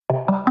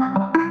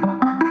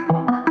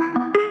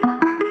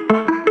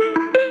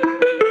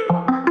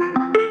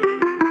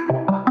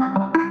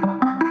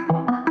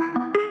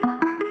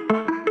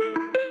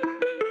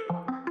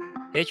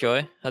Hey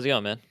Troy, how's it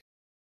going, man?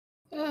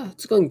 Yeah,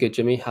 it's going good,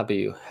 Jimmy. How about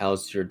you?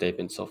 How's your day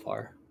been so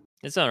far?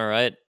 It's all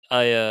right.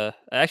 I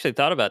actually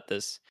thought about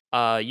this.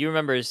 You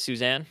remember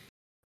Suzanne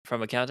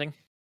from accounting?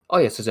 Oh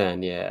yeah,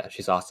 Suzanne. Yeah,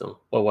 she's awesome.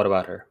 Well, what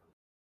about her?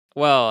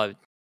 Well,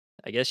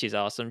 I guess she's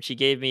awesome. She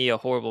gave me a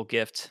horrible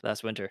gift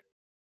last winter.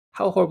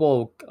 How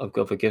horrible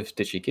of a gift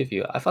did she give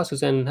you? I thought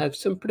Suzanne had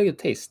some pretty good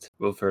taste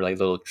with her like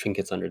little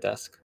trinkets on her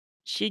desk.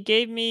 She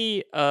gave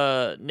me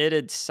a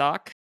knitted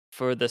sock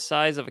for the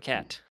size of a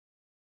cat.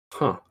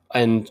 Huh.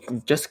 And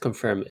just to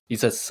confirm, you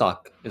said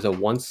sock. Is it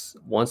one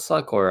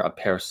sock or a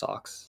pair of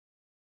socks?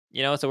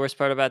 You know what's the worst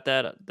part about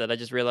that I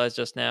just realized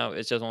just now?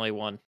 It's just only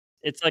one.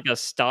 It's like a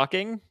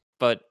stocking,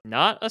 but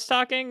not a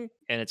stocking,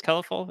 and it's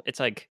colorful. It's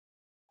like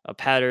a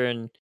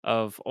pattern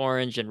of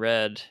orange and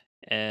red,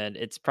 and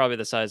it's probably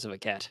the size of a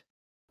cat.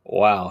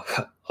 Wow.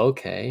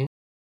 Okay.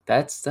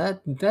 That's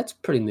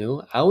pretty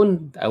new. I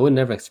would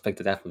never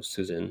expected that from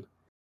Susan.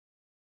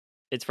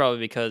 It's probably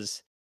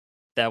because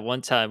that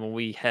one time when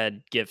we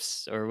had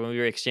gifts or when we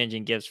were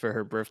exchanging gifts for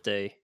her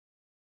birthday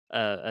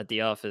at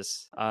the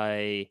office,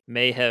 I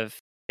may have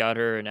got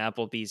her an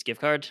Applebee's gift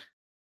card.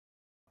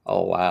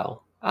 Oh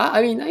wow.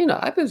 I mean,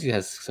 I bet she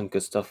has some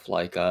good stuff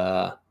like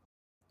the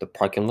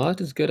parking lot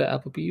is good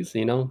at Applebee's,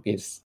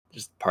 it's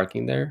just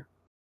parking there.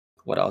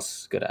 What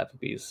else is good at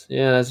Applebee's?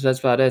 Yeah, that's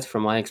about it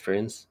from my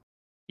experience.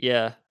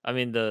 Yeah, I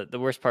mean the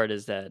worst part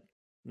is that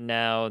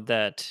now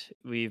that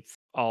we've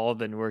all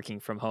been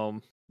working from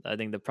home, I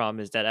think the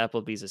problem is that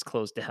Applebee's is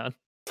closed down,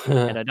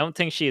 and I don't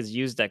think she has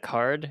used that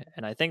card.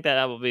 And I think that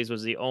Applebee's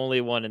was the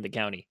only one in the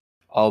county.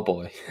 Oh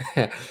boy.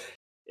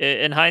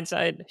 In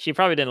hindsight, she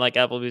probably didn't like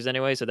Applebee's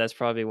anyway, so that's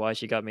probably why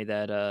she got me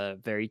that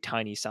very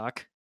tiny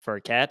sock for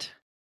a cat.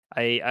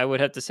 I would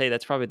have to say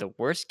that's probably the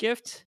worst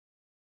gift.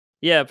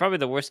 Yeah, probably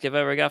the worst gift I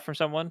ever got from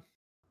someone.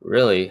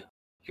 Really?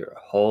 Your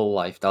whole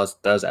life. That was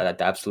the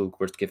absolute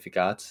worst gift you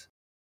got?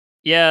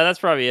 Yeah, that's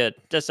probably it.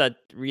 Just that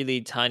really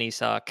tiny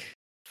sock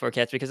for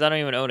cats because I don't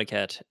even own a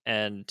cat,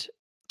 and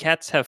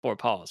cats have 4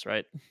 paws,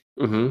 right?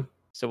 Mm-hmm.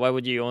 So why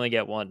would you only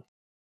get 1?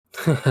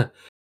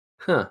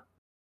 Huh.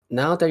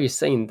 Now that you're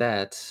saying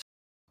that,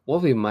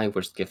 what would be my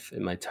worst gift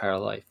in my entire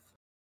life?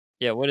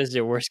 Yeah, what is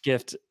your worst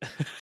gift?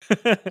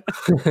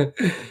 The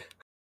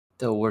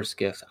worst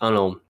gift. I don't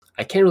know.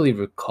 I can't really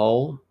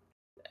recall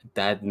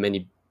that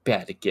many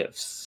bad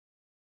gifts.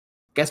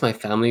 Guess my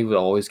family would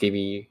always give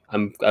me.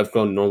 I've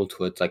grown normal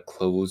to it, like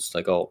clothes,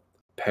 like a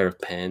pair of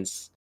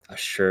pants, a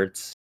shirt.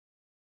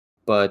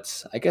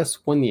 But I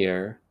guess one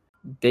year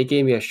they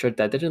gave me a shirt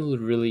that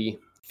didn't really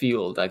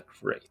feel that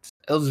great.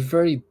 It was a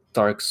very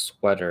dark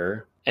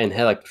sweater and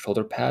had like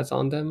shoulder pads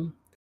on them.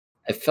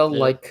 I felt Yeah.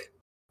 like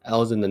I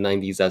was in the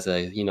 '90s as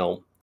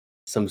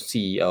some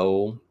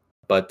CEO,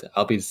 but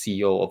I'll be the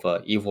CEO of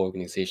a evil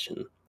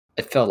organization.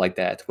 It felt like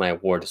that when I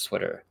wore the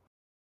sweater.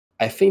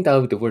 I think that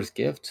would be the worst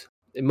gift.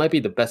 It might be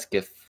the best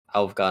gift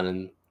I've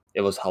gotten.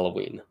 It was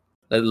Halloween.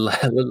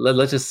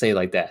 Let's just say it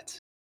like that.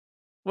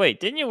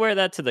 Wait, didn't you wear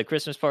that to the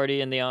Christmas party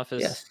in the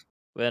office Yes.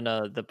 when,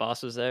 the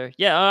boss was there?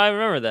 Yeah, I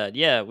remember that.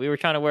 Yeah, we were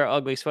trying to wear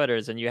ugly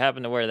sweaters, and you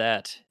happened to wear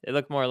that. It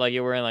looked more like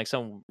you're wearing, like,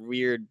 some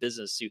weird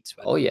business suit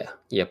Oh sweater. yeah.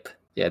 Yep.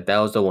 Yeah, that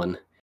was the one.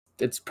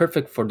 It's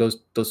perfect for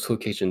those two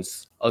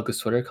occasions: Ugly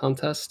Sweater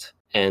Contest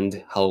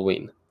and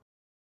Halloween.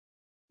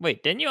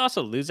 Wait, didn't you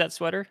also lose that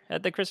sweater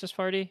at the Christmas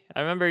party?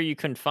 I remember you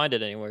couldn't find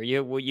it anywhere.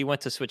 You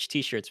went to switch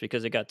T-shirts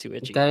because it got too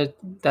itchy.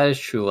 That is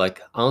true.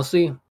 Like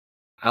honestly,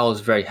 I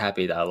was very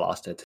happy that I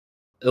lost it.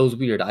 It was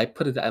weird. I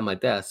put it at my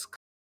desk.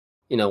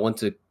 Went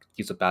to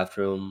use the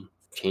bathroom,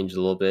 changed a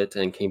little bit,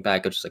 and came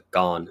back. It's just like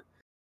gone.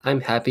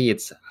 I'm happy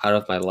it's out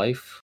of my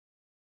life,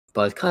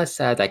 but it's kind of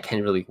sad I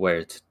can't really wear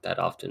it that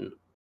often.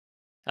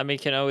 I mean,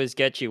 can always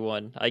get you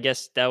one. I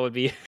guess that would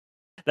be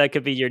that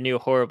could be your new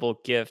horrible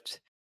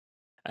gift.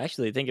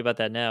 Actually, think about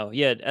that now.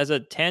 Yeah, as a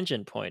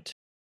tangent point,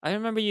 I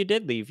remember you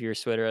did leave your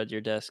sweater at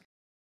your desk.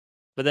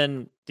 But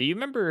then, do you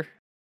remember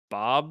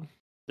Bob,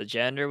 the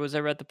janitor, was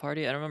ever at the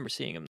party? I don't remember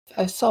seeing him.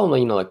 I saw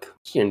him, like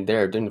here and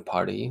there during the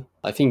party.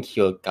 I think he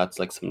got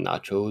like some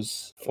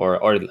nachos, or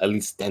at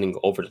least standing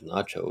over the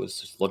nachos,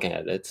 just looking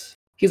at it.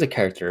 He's a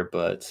character,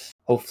 but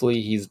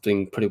hopefully he's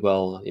doing pretty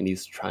well in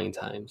these trying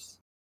times.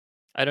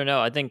 I don't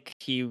know. I think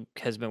he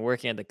has been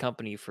working at the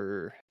company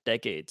for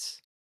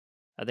decades.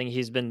 I think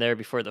he's been there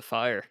before the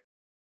fire.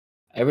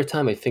 Every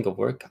time I think of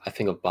work, I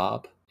think of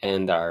Bob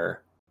and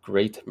our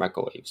great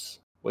microwaves,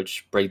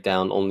 which break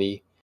down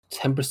only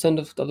 10%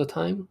 of the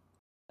time.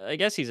 I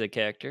guess he's a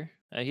character.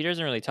 He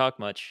doesn't really talk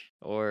much,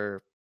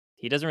 or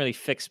he doesn't really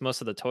fix most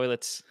of the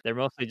toilets. They're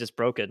mostly just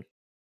broken.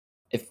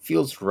 It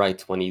feels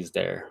right when he's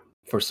there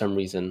for some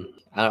reason.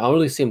 I don't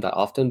really see him that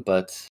often,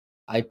 but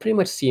I pretty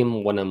much see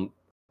him when I'm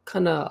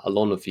kind of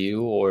alone with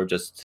you or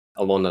just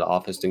alone at the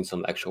office doing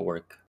some extra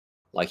work.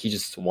 Like he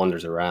just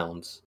wanders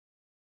around.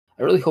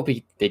 I really hope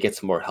they get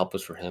some more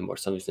helpers for him or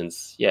something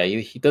since, yeah,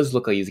 he does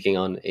look like he's getting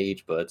on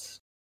age, but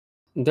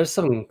there's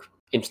something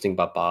interesting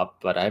about Bob,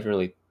 but I haven't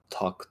really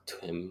talked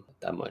to him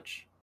that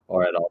much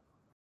or at all.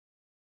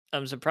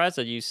 I'm surprised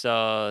that you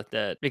saw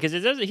that because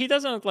he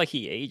doesn't look like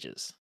he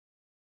ages.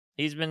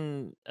 He's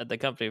been at the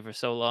company for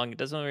so long. It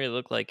doesn't really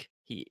look like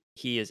he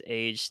is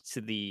aged to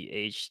the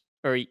age,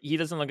 or he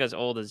doesn't look as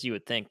old as you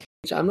would think.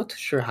 I'm not too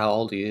sure how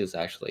old he is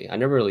actually. I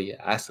never really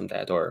asked him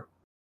that, or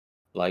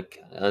like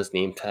his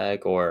name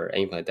tag or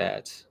anything like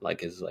that. Like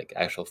his like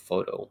actual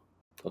photo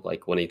of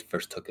like when he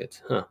first took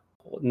it. Huh.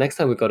 Well, next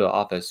time we go to the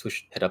office, we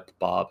should hit up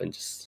Bob and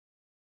just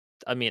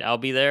I mean, I'll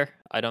be there.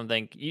 I don't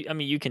think you. I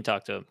mean, you can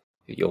talk to him.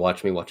 you'll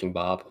watch me watching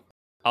Bob.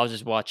 I'll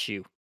just watch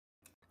you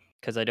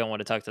because I don't want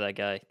to talk to that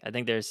guy. I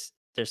think there's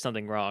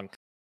something wrong.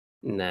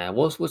 Nah,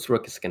 what's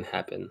worst can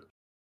happen?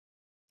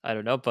 I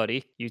don't know,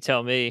 buddy. You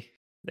tell me.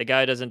 The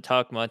guy doesn't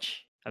talk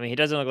much. I mean, he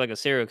doesn't look like a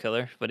serial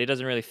killer, but he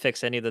doesn't really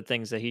fix any of the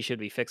things that he should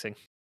be fixing.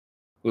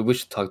 We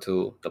should talk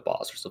to the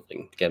boss or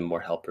something. Get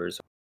more helpers.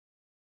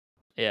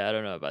 Yeah, I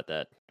don't know about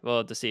that. We'll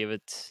have to see if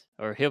it's,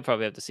 or he'll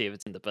probably have to see if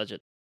it's in the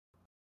budget.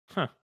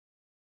 Huh.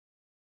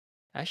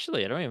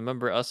 Actually, I don't even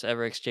remember us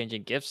ever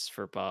exchanging gifts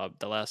for Bob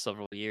the last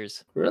several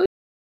years. Really?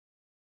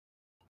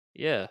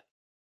 Yeah.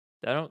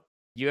 I don't.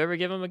 You ever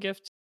give him a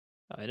gift?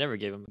 I never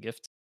gave him a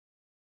gift.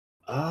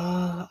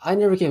 I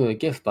never gave him a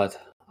gift, but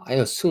I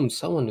assume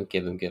someone would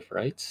give him a gift,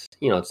 right?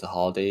 You know, it's the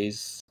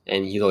holidays,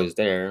 and he's always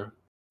there,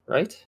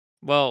 right?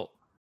 Well,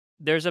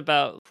 there's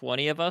about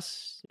 20 of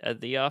us at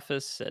the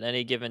office at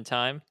any given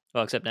time.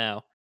 Well, except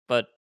now.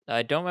 But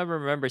I don't ever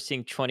remember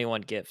seeing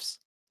 21 gifts.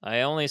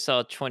 I only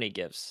saw 20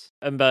 gifts.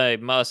 And by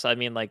us, I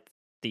mean like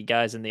the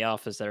guys in the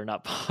office that are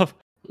not Bob.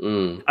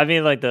 Mm. I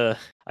mean like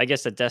I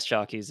guess the desk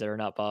jockeys that are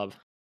not Bob.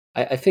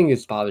 I think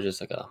his father's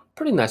just like a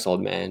pretty nice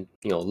old man.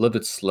 You know, a little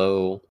bit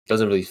slow,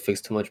 doesn't really fix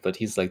too much, but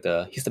he's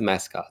the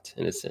mascot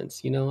in a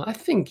sense. You know, I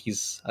think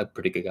he's a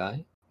pretty good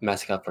guy.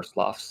 Mascot for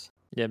Sloths.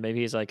 Yeah,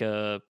 maybe he's like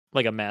a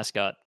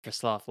mascot for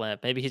Sloth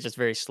Lamp. Maybe he's just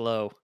very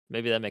slow.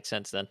 Maybe that makes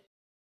sense then.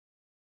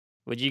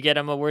 Would you get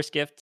him a worse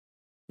gift?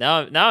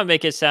 Now I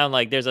make it sound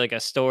like there's like a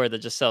store that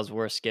just sells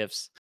worse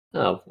gifts.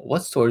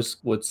 What stores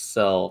would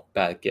sell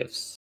bad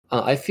gifts?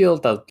 I feel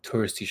that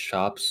touristy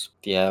shops,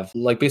 they have,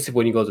 like, basically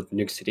when you go to New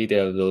York City, they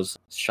have those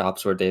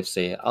shops where they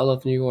say, I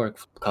love New York,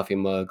 coffee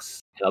mugs,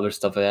 and other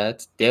stuff like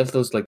that. They have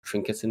those, like,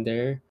 trinkets in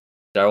there.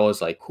 They're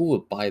always like, who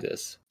would buy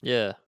this?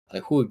 Yeah.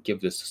 Like, who would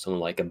give this to someone,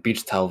 like a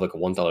beach towel with like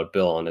a $1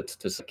 bill on it,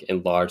 just like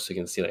enlarged so you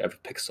can see like every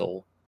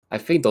pixel? I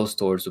think those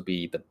stores would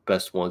be the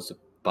best ones to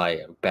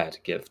buy bad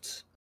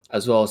gifts.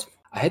 As well as,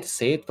 I hate to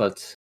say it,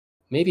 but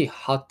maybe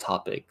Hot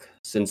Topic,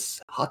 since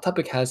Hot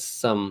Topic has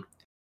some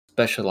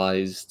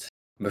specialized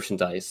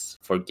merchandise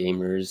for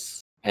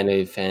gamers,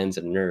 anime fans,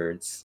 and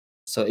nerds.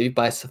 So if you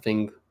buy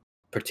something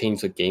pertaining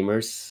to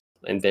gamers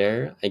in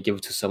there and give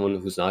it to someone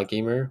who's not a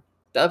gamer,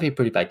 that would be a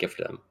pretty bad gift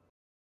for them.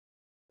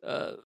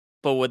 Uh,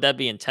 but would that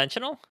be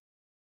intentional?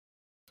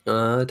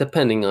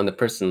 Depending on the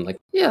person,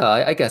 like, yeah,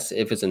 I guess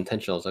if it's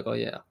intentional, it's like, oh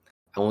yeah,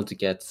 I want to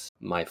get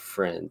my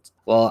friend.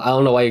 Well, I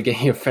don't know why you're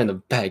getting your friend a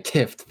bad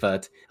gift,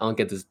 but I don't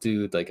get this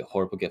dude like a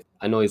horrible gift.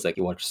 I know he's like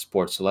he watches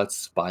sports, so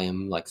let's buy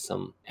him like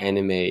some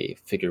anime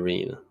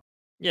figurine.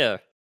 Yeah.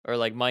 Or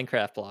like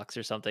Minecraft blocks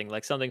or something.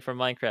 Like something from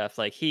Minecraft.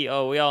 Like we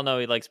all know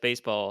he likes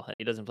baseball.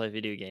 He doesn't play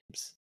video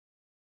games.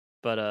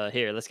 But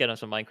here, let's get him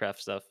some Minecraft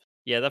stuff.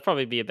 Yeah, that'd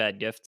probably be a bad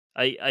gift.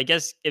 I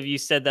guess if you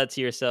said that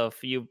to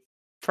yourself, you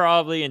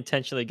probably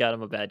intentionally got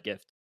him a bad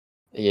gift.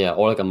 Yeah,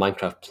 or like a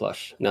Minecraft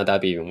plush. Now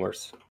that'd be even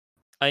worse.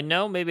 I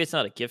know maybe it's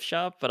not a gift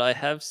shop, but I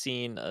have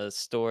seen a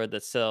store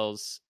that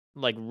sells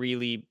like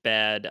really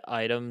bad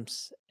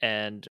items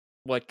and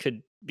what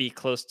could be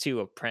close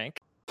to a prank.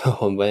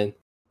 Oh man,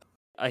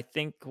 I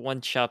think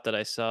one shop that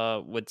I saw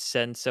would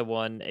send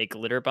someone a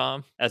glitter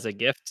bomb as a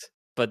gift,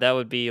 but that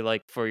would be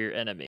like for your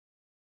enemy.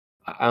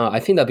 I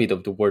think that'd be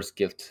the worst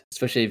gift,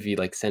 especially if you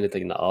like send it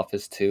like in the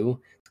office too.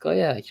 It's like, oh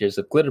yeah, here's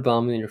a glitter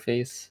bomb in your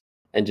face,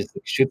 and just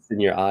like, shoots in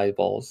your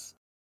eyeballs.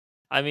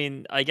 I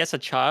mean, I guess a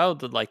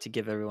child would like to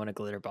give everyone a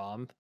glitter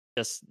bomb,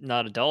 just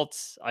not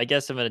adults. I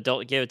guess if an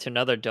adult gave it to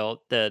another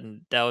adult,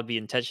 then that would be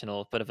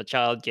intentional. But if a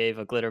child gave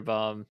a glitter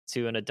bomb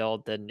to an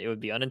adult, then it would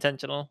be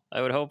unintentional,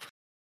 I would hope.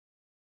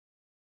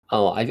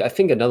 Oh, I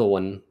think another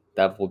one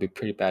that would be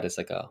pretty bad is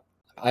like a.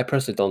 I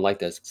personally don't like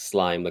this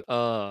slime. Like,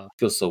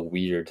 feels so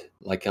weird.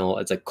 Like, you know,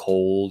 it's like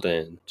cold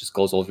and just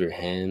goes over your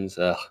hands.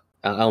 Ugh.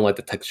 I don't like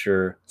the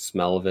texture,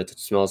 smell of it. It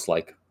smells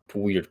like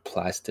weird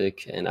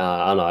plastic, and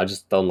I don't know. I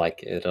just don't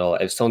like it at all.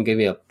 If someone gave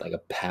me a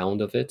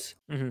pound of it,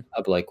 Mhm.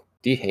 I'd be like,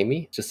 "Do you hate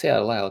me? Just say it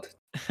out loud.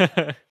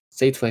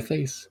 Say it to my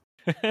face."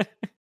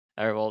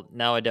 Alright, well,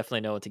 now I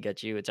definitely know what to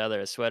get you. It's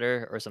either a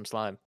sweater or some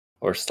slime,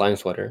 Or slime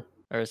sweater,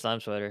 or a slime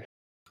sweater.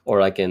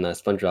 or like in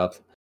SpongeBob,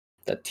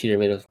 that teeter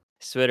made of.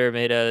 Sweater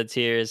made out of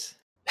tears.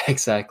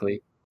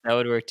 Exactly. That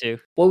would work too.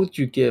 What would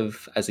you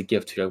give as a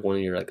gift to like one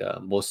of your like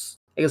most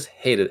I guess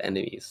hated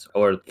enemies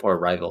or a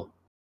rival?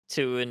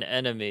 To an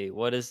enemy,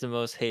 what is the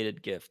most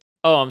hated gift?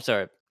 Oh, I'm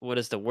sorry. What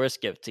is the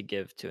worst gift to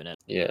give to an enemy?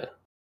 Yeah.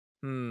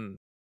 Hmm.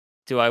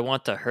 Do I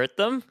want to hurt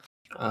them?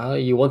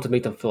 You want to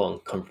make them feel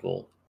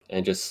uncomfortable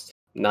and just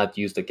not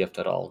use the gift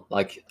at all.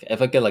 Like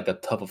if I get like a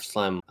tub of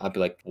slime, I'd be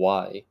like,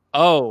 why?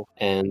 Oh,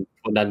 And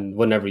then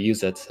would never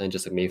use it and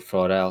just like maybe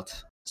throw it out.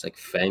 It's like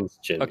thanks,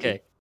 Jimmy,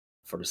 okay.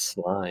 for the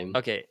slime.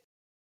 Okay.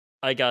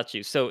 I got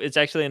you. So it's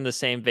actually in the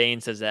same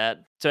veins as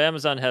that. So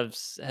Amazon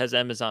has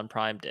Amazon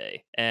Prime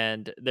Day,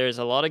 and there's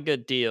a lot of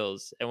good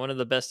deals. And one of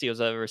the best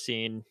deals I've ever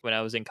seen when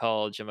I was in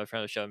college, and my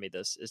friend was showing me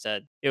this, is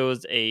that it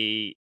was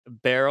a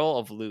barrel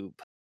of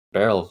lube.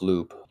 Barrel of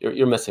lube.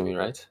 You're messing me,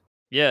 right?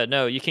 Yeah,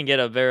 no, you can get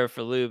a barrel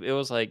for lube. It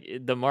was like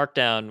the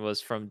markdown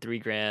was from 3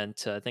 grand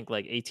to I think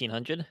like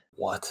 1800.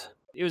 What?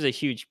 It was a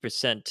huge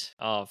percent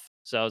off.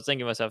 So I was thinking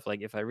to myself,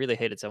 like, if I really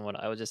hated someone,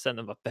 I would just send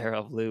them a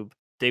barrel of lube.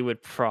 They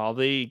would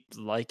probably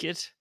like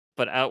it,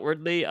 but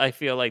outwardly, I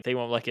feel like they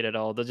won't like it at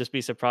all. They'll just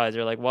be surprised.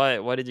 They're like, "Why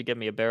did you get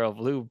me a barrel of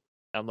lube?"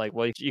 I'm like,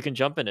 "Well, you can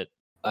jump in it."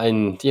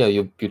 And yeah,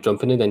 you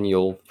jump in it and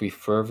you'll be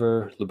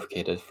forever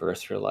lubricated for the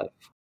rest of your life.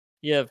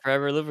 Yeah,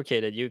 forever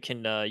lubricated. You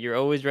can. You're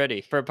always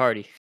ready for a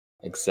party.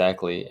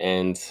 Exactly.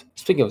 And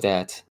speaking of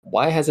that,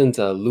 why hasn't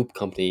a lube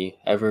company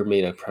ever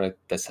made a product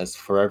that says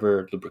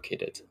forever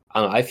lubricated?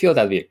 I don't know, I feel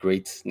that'd be a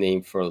great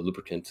name for a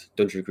lubricant.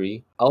 Don't you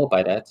agree? I'll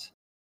buy that.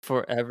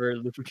 Forever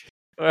lubricated.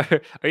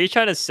 Are you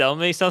trying to sell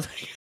me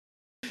something?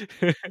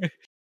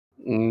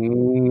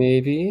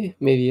 Maybe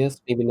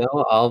yes, maybe no.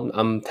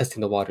 I'm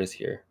testing the waters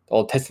here.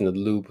 Oh, testing the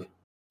lube.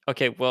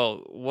 Okay,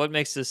 well, what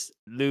makes this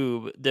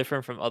lube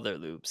different from other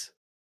lubes?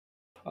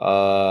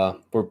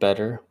 We're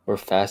better, we're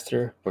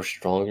faster, we're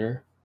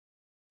stronger.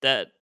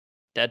 That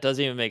that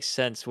doesn't even make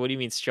sense. What do you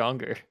mean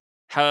stronger?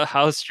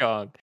 How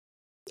strong?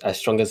 As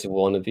strong as we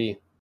want to be.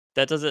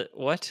 That doesn't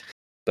what?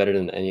 Better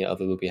than any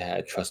other lube we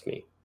had. Trust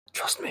me.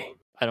 Trust me.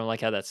 I don't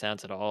like how that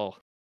sounds at all.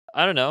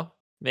 I don't know.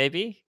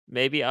 Maybe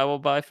I will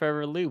buy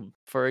Forever Lube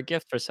for a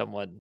gift for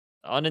someone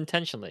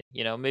unintentionally.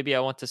 Maybe I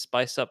want to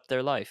spice up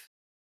their life.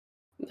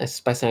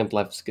 Spice and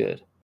life is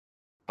good.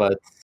 But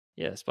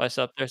Yeah, spice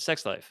up their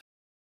sex life.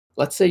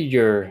 let's say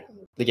you're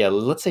yeah,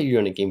 let's say you're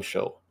in a game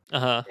show Uh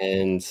huh.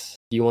 and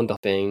you want the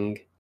thing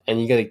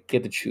and you gotta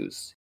get to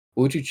choose.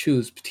 Would you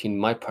choose between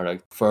my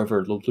product,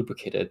 Forever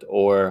Lubricated,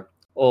 or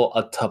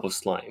a tub of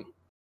slime?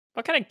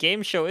 What kind of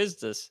game show is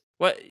this?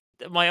 What?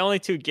 My only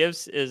two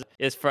gifts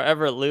is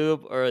Forever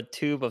Lube or a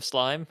tube of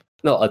slime,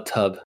 No, a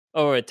tub.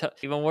 or a tub.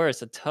 Even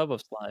worse, a tub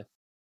of slime.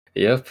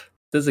 Yep.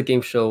 This is a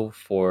game show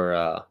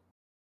for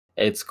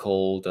it's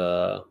called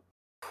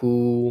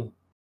Who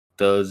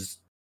Does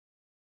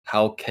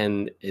How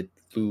Can It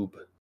Lube?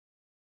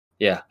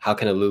 Yeah, how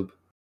can it lube?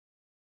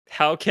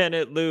 How can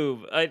it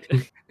lube? I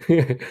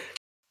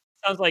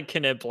sounds like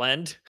can it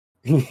blend?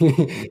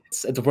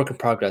 It's a work in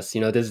progress.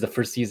 This is the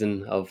first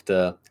season of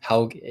the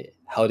how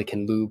they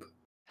can lube.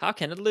 How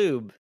can it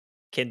lube?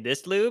 Can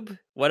this lube?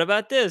 What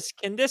about this?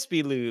 Can this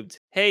be lubed?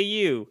 Hey,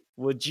 you,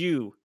 would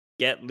you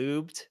get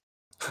lubed?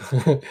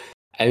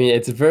 I mean,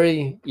 it's a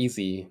very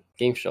easy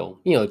game show.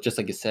 Just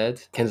like you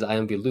said, can the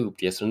item be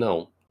lubed? Yes or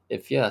no?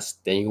 If yes,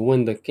 then you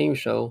win the game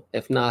show.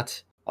 If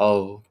not,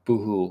 oh,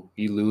 boo-hoo,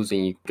 you lose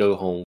and you go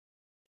home.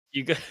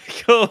 You gotta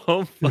go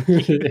home, fuck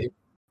you.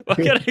 What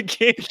kind of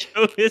game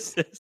show is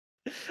this?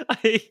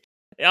 I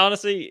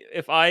honestly,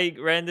 if I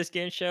ran this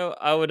game show,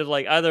 I would have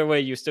like either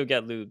way you still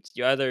get lubed.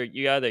 You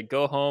either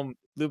go home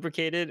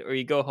lubricated or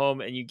you go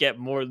home and you get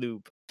more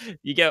lube.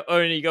 You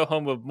go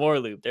home with more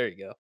lube. There you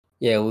go.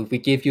 Yeah, we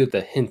gave you the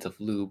hint of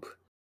lube.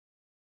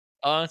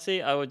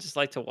 Honestly, I would just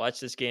like to watch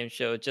this game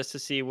show just to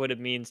see what it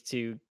means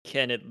to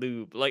can it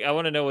lube. Like I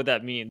want to know what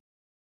that means.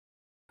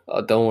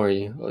 Don't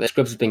worry. The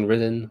script's being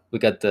written. We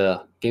got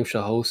the game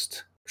show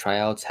host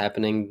tryouts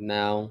happening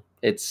now.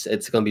 It's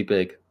gonna be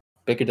big,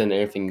 bigger than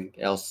everything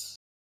else.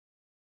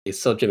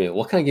 So Jimmy,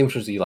 what kind of game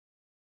shows do you like?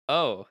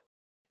 Oh,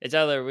 it's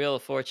either Wheel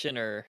of Fortune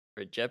or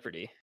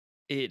Jeopardy.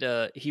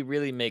 He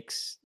really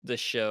makes the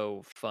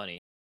show funny.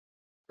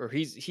 Or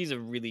he's a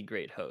really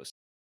great host.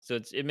 So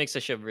it makes the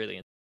show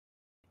really.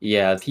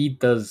 Yeah, he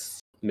does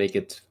make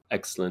it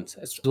excellent,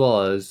 as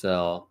well as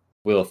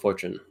Wheel of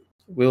Fortune.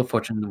 Wheel of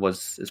Fortune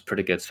is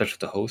pretty good, especially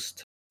the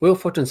host. Wheel of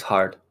Fortune's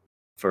hard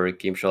for a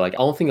game show. Like I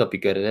don't think I'll be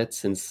good at it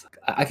since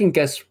I can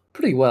guess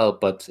pretty well,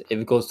 but if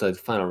it goes to the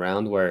final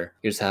round where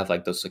you just have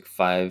like those like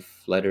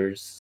 5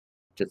 letters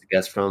just to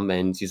guess from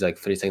and use like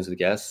 30 seconds to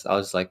guess, I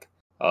was like,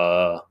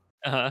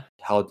 Uh-huh.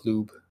 how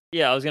lube?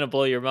 Yeah, I was gonna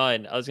blow your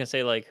mind. I was gonna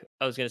say like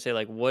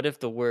what if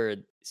the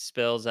word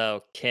spells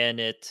out can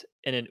it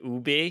in an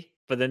ube,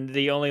 but then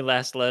the only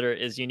last letter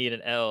is you need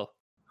an L.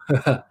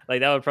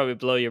 Like that would probably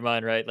blow your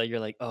mind, right? Like you're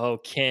like, oh,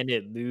 can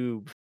it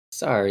lube?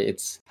 Sorry,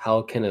 it's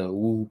how can a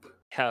woob?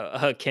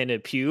 How can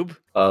it pube?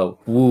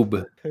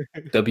 Woob.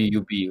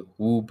 WUB.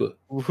 Woob.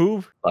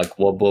 Woob? Like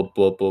wub wub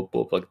wub wub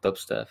wub like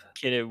dubstep.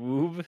 Can it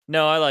woob?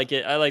 No, I like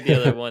it. I like the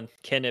other one.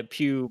 Can it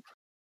pube?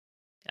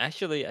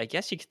 Actually, I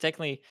guess you could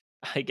technically.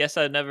 I guess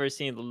I've never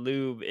seen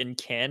lube in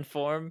can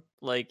form,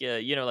 like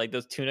like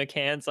those tuna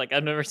cans. Like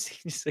I've never seen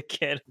just a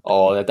can.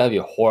 Oh, that'd be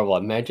horrible.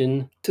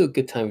 Imagine to a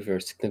good time with your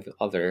significant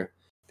other.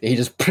 He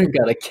just bring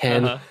out a Uh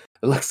can. huh.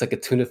 It looks like a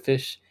tuna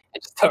fish,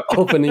 and just start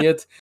opening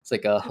it. It's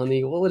like,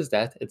 honey, what is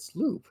that? It's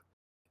lube.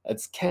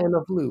 It's can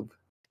of lube.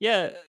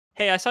 Yeah.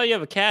 Hey, I saw you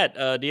have a cat.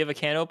 Do you have a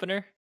can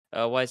opener?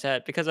 Why is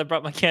that? Because I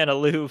brought my can of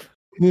lube.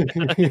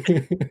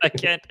 I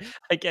can't.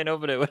 I can't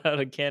open it without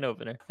a can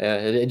opener.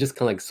 It just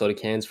kind of like soda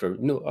cans for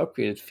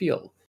upgraded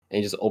feel. and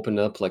you just open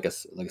up like a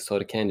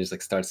soda can, just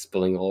like starts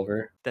spilling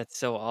over. That's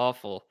so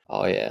awful.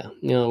 Oh yeah,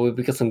 we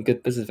got some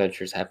good business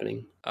ventures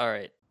happening. All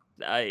right.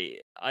 I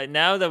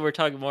now that we're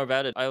talking more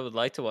about it, I would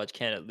like to watch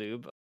Can It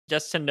Lube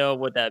just to know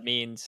what that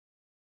means.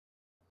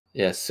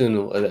 Yeah, soon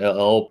it'll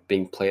all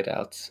being played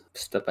out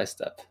step by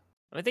step.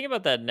 I mean, think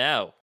about that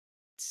now,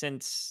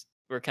 since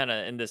we're kind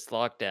of in this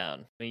lockdown.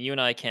 I mean, you and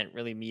I can't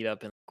really meet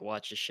up and like,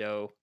 watch a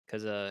show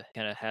because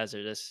kind of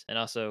hazardous, and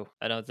also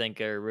I don't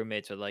think our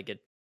roommates would like it.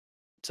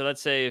 So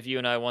let's say if you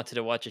and I wanted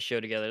to watch a show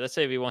together, let's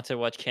say if we wanted to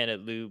watch Can It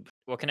Lube,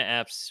 what kind of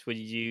apps would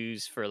you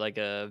use for like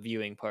a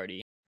viewing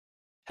party?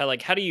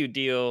 How do you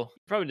deal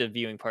probably the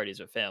viewing parties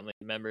with family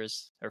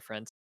members or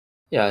friends?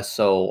 Yeah,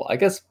 so I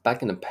guess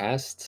back in the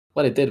past,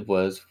 what I did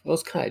was it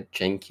was kind of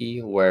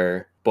janky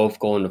where both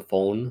go on the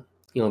phone,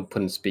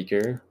 put in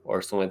speaker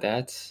or something like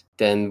that.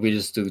 Then we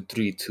just do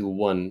three, two,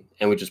 one,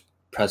 and we just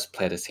press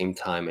play at the same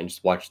time and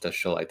just watch the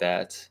show like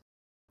that.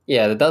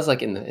 Yeah, that was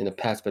like in the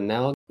past, but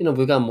now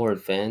we got more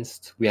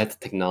advanced. We had the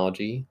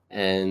technology,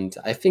 and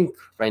I think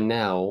right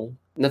now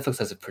Netflix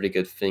has a pretty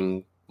good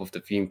thing with the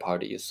viewing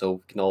parties, so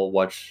we can all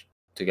watch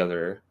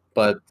together.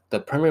 But the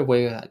primary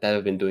way that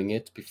I've been doing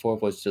it before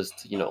was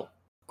just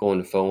go on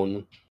the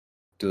phone,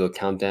 do the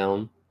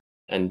countdown,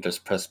 and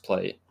just press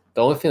play.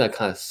 The only thing that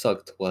kind of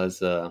sucked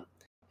was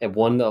if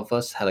one of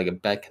us had like a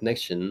bad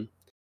connection,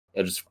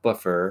 it'll just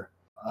buffer.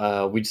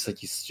 We just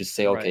like used to just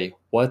say, Right. okay,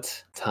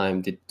 what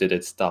time did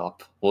it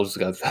stop? We'll just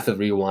have to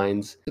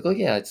rewind. Like, oh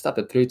yeah, it stopped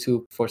at 3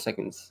 to 4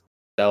 seconds.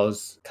 That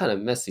was kind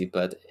of messy,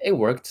 but it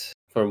worked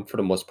for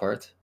the most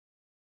part.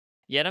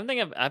 Yeah, I don't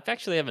think I've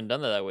actually haven't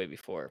done that way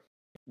before.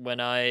 When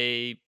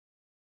I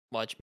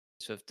watch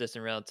movies with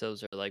distant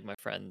relatives or like my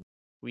friends,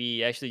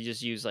 we actually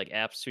just use like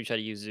apps. We try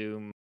to use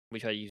Zoom. We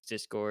try to use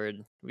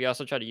Discord. We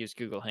also try to use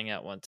Google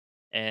Hangout once.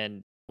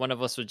 And one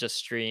of us would just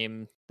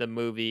stream the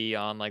movie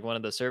on like one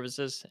of the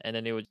services, and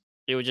then it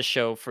would just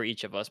show for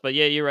each of us. But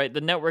yeah, you're right.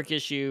 The network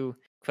issue,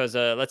 because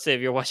let's say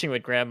if you're watching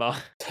with grandma,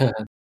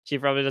 she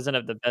probably doesn't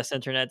have the best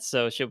internet,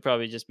 so she'll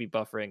probably just be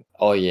buffering.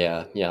 Oh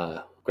yeah,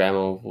 yeah.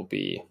 Grandma will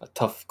be a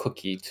tough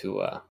cookie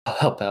to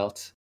help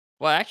out.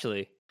 Well,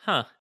 actually,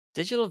 huh?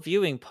 Digital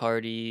viewing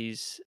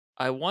parties.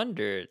 I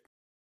wondered,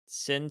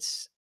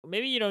 since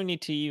maybe you don't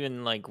need to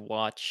even like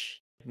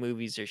watch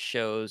movies or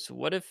shows,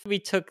 what if we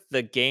took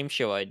the game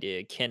show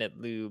idea, Can It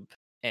Lube,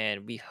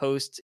 and we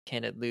host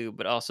Can It Lube,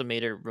 but also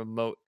made a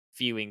remote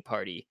viewing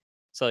party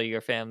so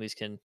your families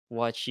can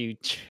watch you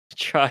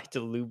try to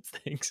lube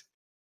things?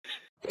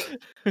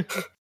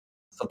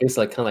 So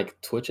basically, kind of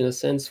like Twitch in a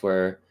sense,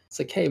 where it's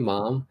like, hey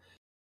mom,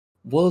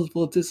 will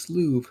this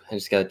lube? I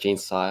just got Jane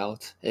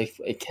out.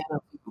 It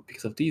cannot lube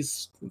because of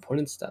these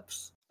important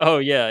steps. Oh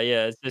yeah,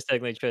 yeah, it's just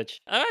technically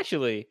Twitch.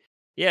 Actually,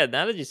 yeah,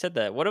 now that you said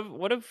that, what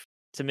if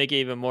to make it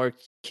even more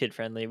kid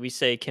friendly, we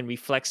say can we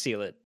flex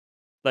seal it?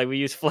 Like we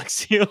use Flex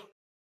Seal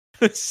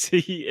to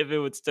see if it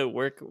would still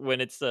work when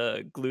it's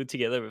glued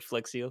together with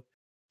Flex Seal.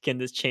 Can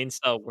this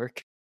chainsaw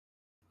work?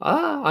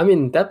 I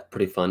mean that's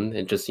pretty fun.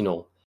 And just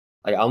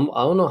like I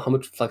don't know how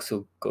much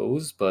flexo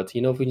goes, but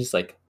if we just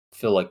like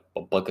fill like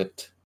a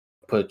bucket,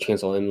 put a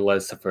chainsaw in, let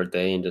it sit for a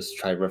day, and just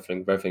try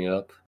roughing it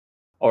up,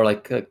 or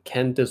like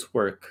can this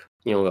work?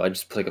 I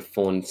just put like a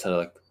phone instead of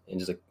like and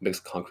just like mix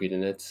concrete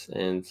in it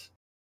and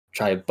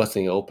try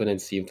busting it open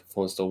and see if the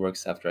phone still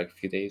works after like a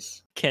few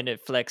days. Can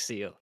it Flex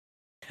Seal?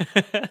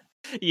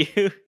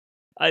 You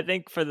I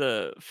think for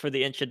the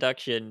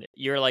introduction,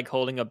 you're like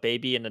holding a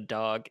baby and a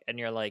dog and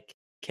you're like,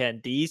 "Can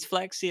these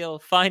Flex Seal?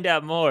 Find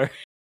out more."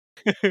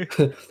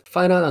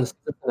 Find out on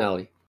season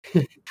finale.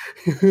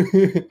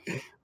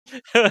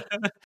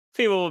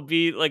 People will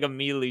be, like,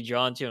 immediately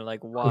drawn to him, like,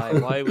 "Why?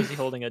 Why was he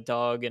holding a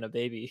dog and a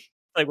baby?"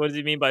 Like, "What does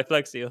he mean by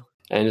flexio?"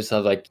 And just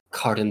have like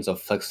cartons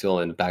of Flex Seal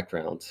in the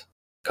background,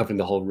 covering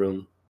the whole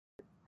room.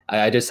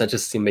 I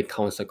just see make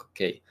comments like,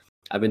 okay,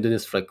 I've been doing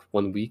this for like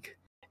 1 week,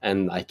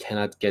 and I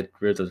cannot get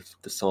rid of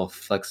the smell of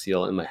Flex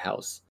Seal in my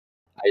house.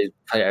 I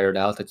try to air it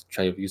out. I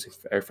try using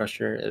air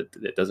freshener.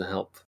 It doesn't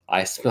help.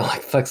 I smell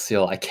like Flex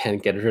Seal. I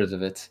can't get rid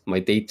of it. My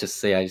date just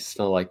say I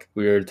smell like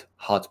weird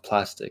hot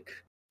plastic.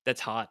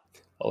 That's hot.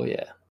 Oh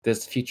yeah,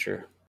 this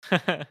future.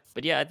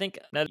 But, yeah, I think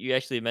now that you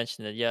actually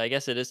mentioned it, yeah, I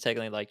guess it is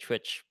technically like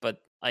Twitch, but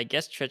I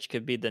guess Twitch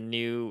could be the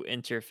new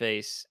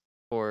interface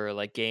for,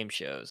 like, game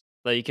shows.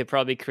 Like, you could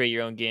probably create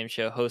your own game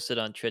show, host it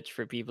on Twitch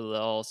for people to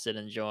all sit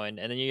and join,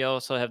 and then you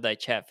also have that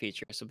chat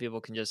feature so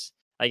people can just,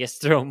 I guess,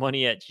 throw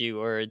money at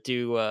you or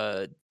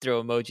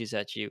throw emojis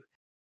at you.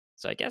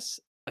 So I guess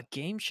a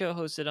game show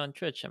hosted on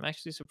Twitch. I'm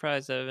actually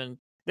surprised I haven't.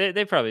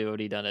 They probably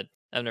already done it.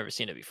 I've never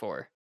seen it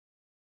before.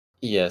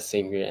 Yeah,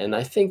 same here. And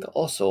I think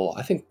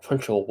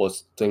Crunchyroll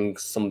was doing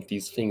some of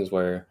these things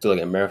where do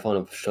like a marathon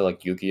of a show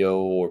like Yu-Gi-Oh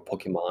or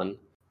Pokemon,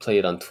 play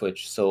it on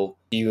Twitch. So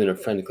you and a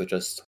friend could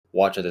just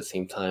watch at the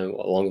same time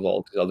along with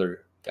all the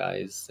other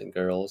guys and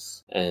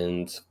girls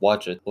and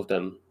watch it with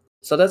them.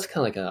 So that's kind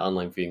of like an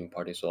online viewing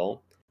party as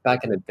well.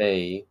 Back in the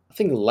day, I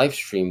think live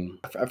stream,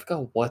 I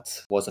forgot what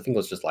it was. I think it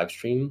was just live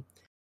stream.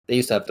 They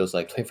used to have those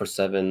like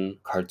 24/7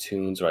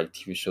 cartoons or like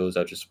TV shows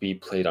that just be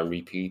played on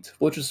repeat,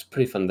 which was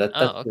pretty fun. That's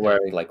Oh, okay. where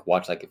I like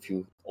watch like a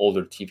few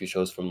older TV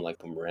shows from like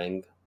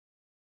Boomerang.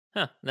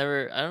 Huh,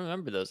 never I don't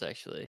remember those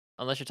actually,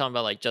 unless you're talking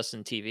about, like,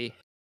 Justin TV.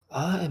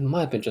 It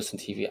might have been Justin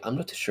TV. I'm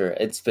not too sure.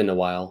 It's been a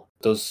while.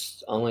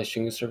 Those online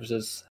streaming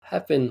services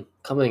have been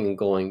coming and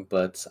going,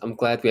 but I'm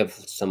glad we have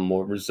some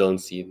more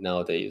resiliency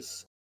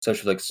nowadays.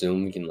 Especially like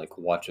Zoom, you can like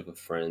watch it with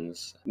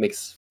friends. It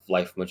makes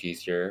life much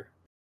easier.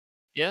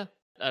 Yeah,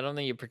 I don't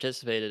think you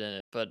participated in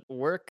it, but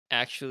work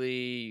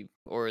actually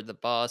or the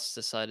boss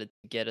decided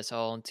to get us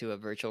all into a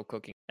virtual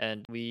cooking,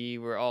 and we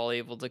were all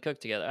able to cook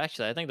together.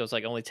 Actually, I think there was,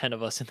 like, only 10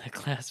 of us in that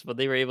class, but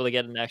they were able to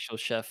get an actual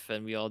chef,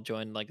 and we all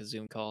joined, like, a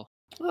Zoom call.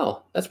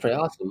 Oh, that's pretty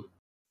awesome.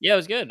 Yeah, it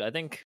was good. I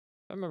think if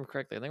I remember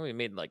correctly, I think we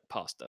made, like,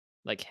 pasta,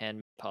 like,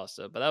 handmade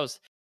pasta, but that was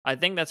I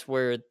think that's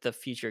where the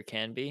future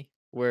can be,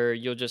 where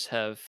you'll just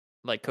have,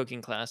 like,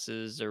 cooking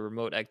classes or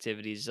remote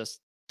activities just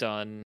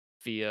done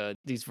via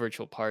these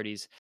virtual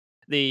parties.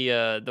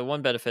 The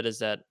one benefit is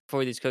that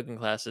for these cooking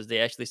classes, they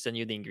actually send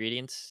you the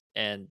ingredients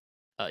and,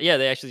 yeah,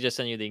 they actually just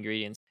send you the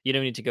ingredients. You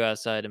don't need to go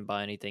outside and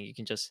buy anything. You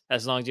can just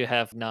as long as you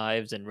have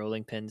knives and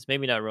rolling pins,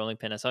 maybe not rolling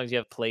pin, as long as you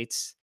have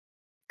plates,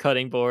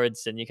 cutting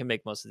boards, and you can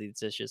make most of these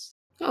dishes.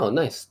 Oh,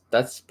 nice.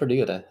 That's pretty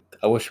good.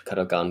 I wish we could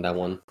have gotten that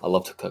one. I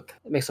love to cook.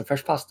 Make some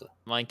fresh pasta.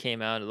 Mine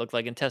came out, it looked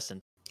like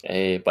intestine.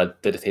 Hey,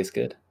 but did it taste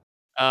good?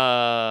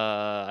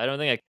 I don't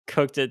think I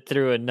cooked it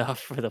through enough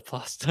for the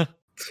pasta.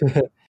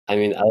 I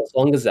mean, as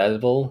long as it's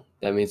edible,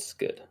 that means it's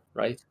good,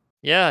 right?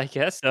 Yeah, I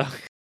guess so.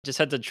 Just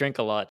had to drink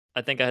a lot.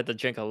 I think I had to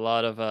drink a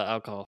lot of,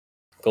 alcohol.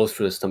 Goes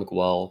through the stomach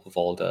well with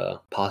all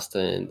the pasta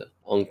and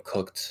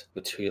uncooked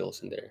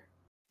materials in there.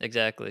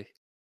 Exactly.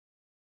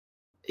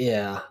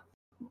 Yeah,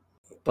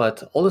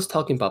 but all this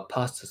talking about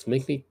pastas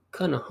make me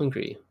kind of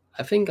hungry.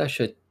 I think I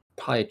should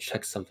probably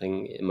check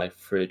something in my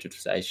fridge if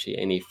there's actually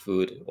any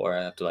food, or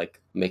I have to like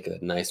make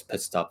a nice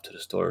pit stop to the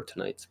store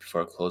tonight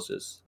before it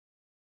closes.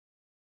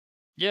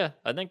 Yeah,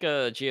 I think,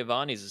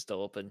 Giovanni's is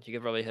still open. You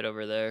could probably head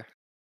over there.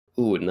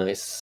 Ooh,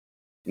 nice.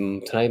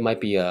 Tonight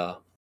might be a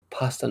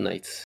pasta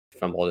night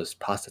from all this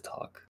pasta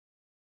talk.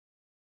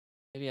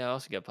 Maybe I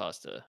also get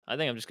pasta. I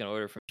think I'm just gonna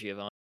order from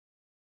Giovanni.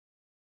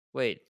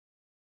 Wait,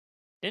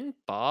 didn't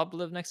Bob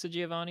live next to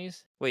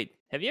Giovanni's? Wait,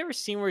 have you ever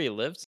seen where he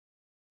lives?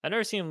 I've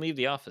never seen him leave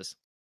the office.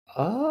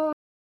 Uh,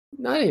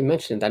 Now that you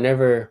mentioned, I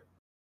never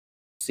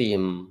see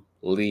him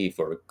leave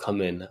or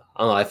come in. I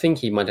don't know. I think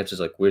he might have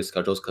just like weird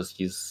schedules because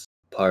he's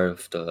part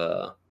of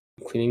the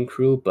cleaning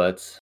crew.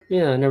 But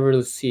yeah, I never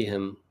really see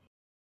him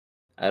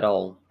at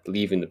all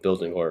leaving the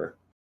building. Or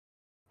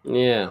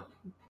yeah,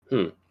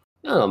 hmm.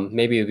 I don't know.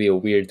 Maybe it'd be a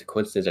weird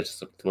coincidence. I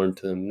just learned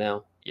to him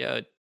now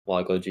Yeah, while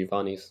I go to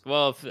Giovanni's.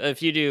 well,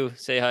 if you do,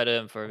 say hi to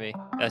him for me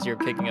as you're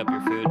picking up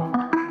your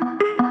food.